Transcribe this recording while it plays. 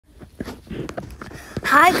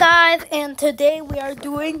Hi guys, and today we are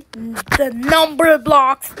doing the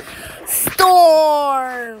Numberblocks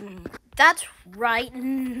Storm. That's right.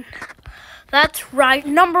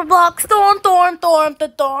 Numberblocks Storm.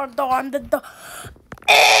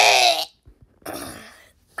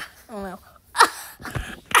 Oh no.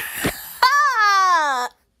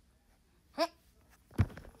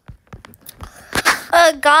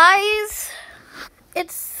 Guys,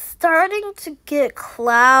 it's starting to get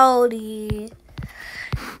cloudy.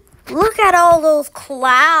 Look at all those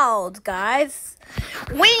clouds, guys.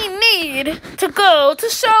 We need to go to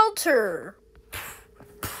shelter.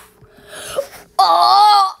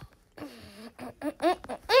 Oh!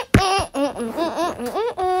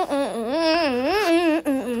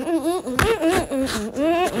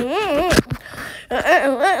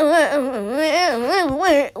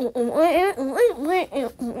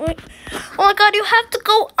 Oh my god, you have to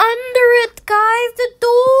go under it, guys. The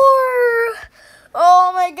door.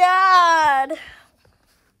 Oh my god.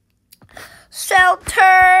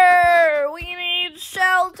 Shelter. We need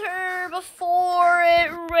shelter before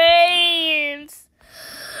it rains.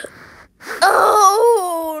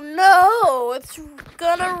 Oh no. It's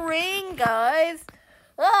gonna rain, guys.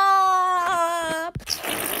 Ah.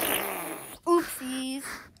 Oopsies.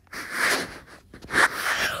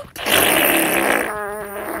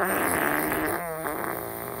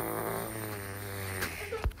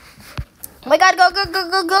 Oh my god,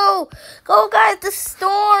 go, guys, the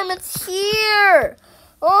storm, it's here.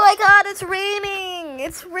 Oh my god, it's raining,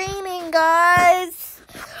 guys.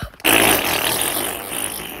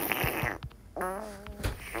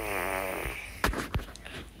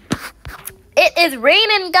 It is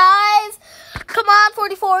raining, guys. Come on,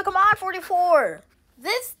 44.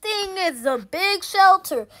 This thing is a big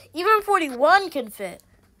shelter. Even 41 can fit.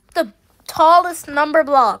 The tallest number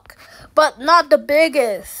block, but not the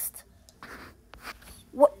biggest.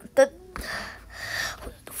 What the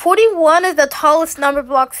 41 is the tallest number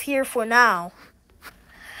blocks here for now.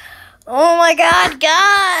 Oh my god,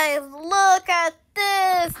 guys, look at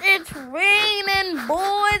this. It's raining,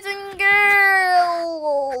 boys and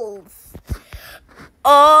girls.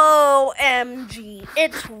 OMG,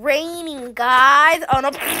 it's raining, guys. Oh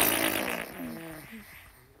no. Guys,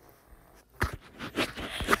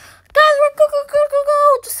 we're go.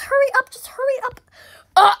 Just hurry up.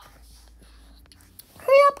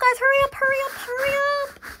 Hurry up, guys. Hurry up.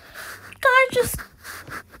 Guys, just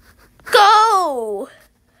go.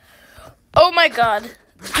 Oh my god.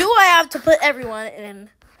 Do I have to put everyone in?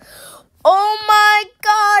 Oh my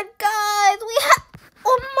god, guys. We have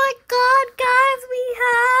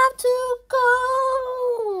to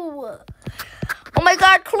go. Oh my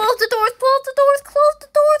god, close the doors,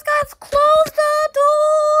 guys. Close the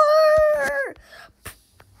door.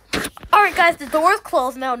 Alright, guys, the door is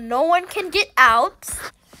closed now. No one can get out.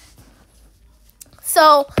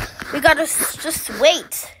 So, we gotta just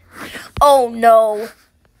wait. Oh, no.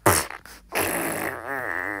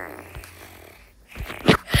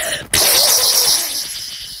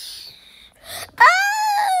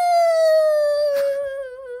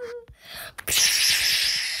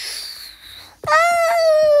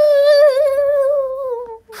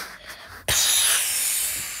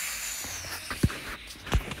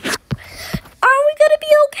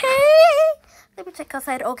 Check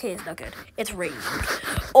outside. Okay, it's not good. It's raining.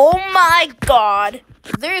 Oh my god.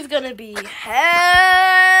 There's gonna be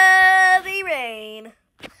heavy rain.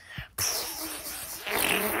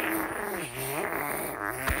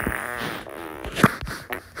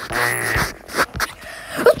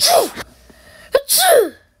 Achoo!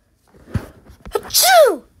 Achoo!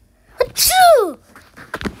 Achoo! Achoo!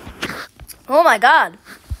 Oh my god.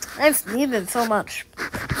 I'm sneezing so much.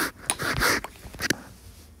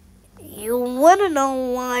 You wanna know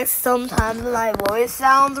why sometimes my voice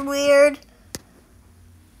sounds weird?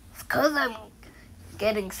 It's because I'm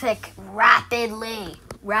getting sick rapidly.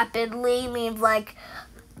 Rapidly means like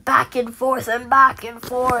back and forth.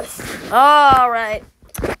 Alright.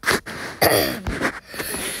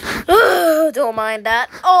 Don't mind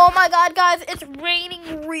that. Oh my god, guys, it's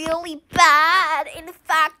raining really bad. In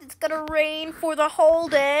fact, it's gonna rain for the whole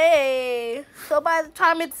day. So by the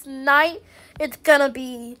time it's night, it's gonna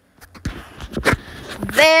be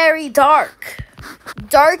very dark.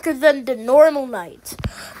 Darker than the normal night.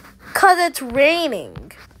 Because it's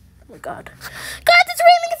raining. Oh my god. Guys, it's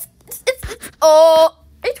raining. It's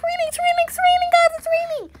raining, guys. It's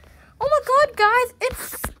raining. Oh my god, guys.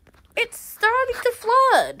 It's starting to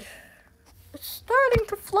flood. It's starting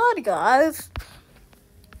to flood, guys.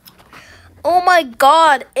 Oh my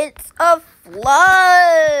god, it's a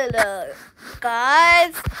flood.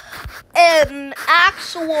 Guys, an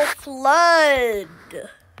actual flood.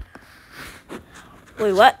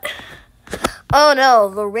 Wait, what? Oh no,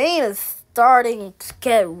 the rain is starting to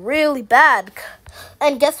get really bad.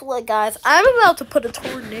 And guess what, guys? I'm about to put a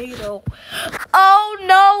tornado. Oh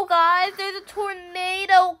no, guys, there's a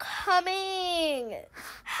tornado coming.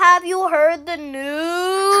 Have you heard the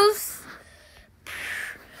news?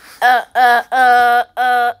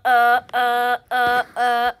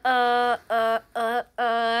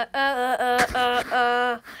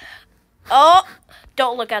 Oh,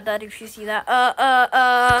 don't look at that if you see that.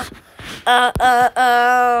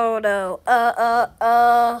 Oh no.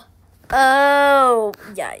 Oh,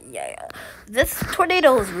 yeah. This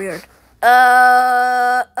tornado is weird.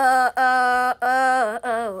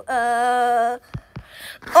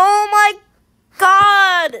 Oh my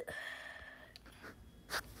God.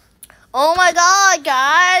 Oh my God,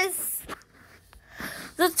 guys.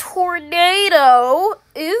 The tornado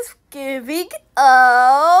is giving.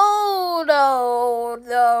 Oh no.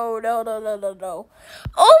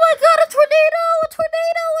 Oh my God, a tornado.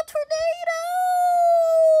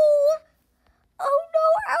 Oh no,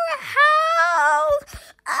 our house.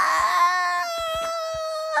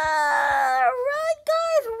 Run,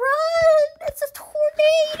 guys, run. It's a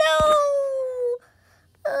tornado.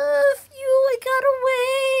 Phew, I got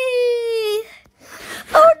away.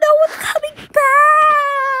 Oh no, it's coming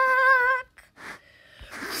back.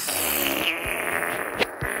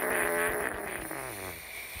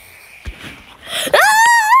 Oh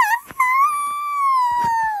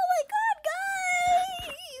my God,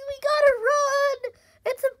 guys. We gotta run.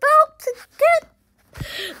 It's about to get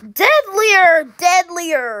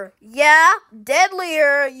deadlier. Yeah,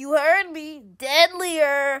 deadlier. You heard me.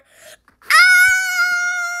 Deadlier.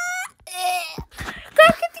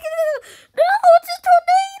 No, it's a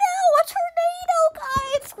tornado!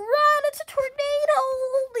 Guys! Run! It's a tornado!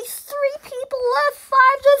 Only 3 people left. 5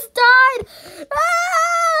 just died.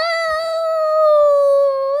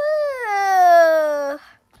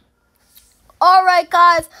 Alright,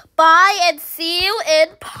 guys. Bye and see you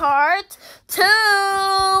in part 2.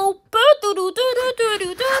 Boo!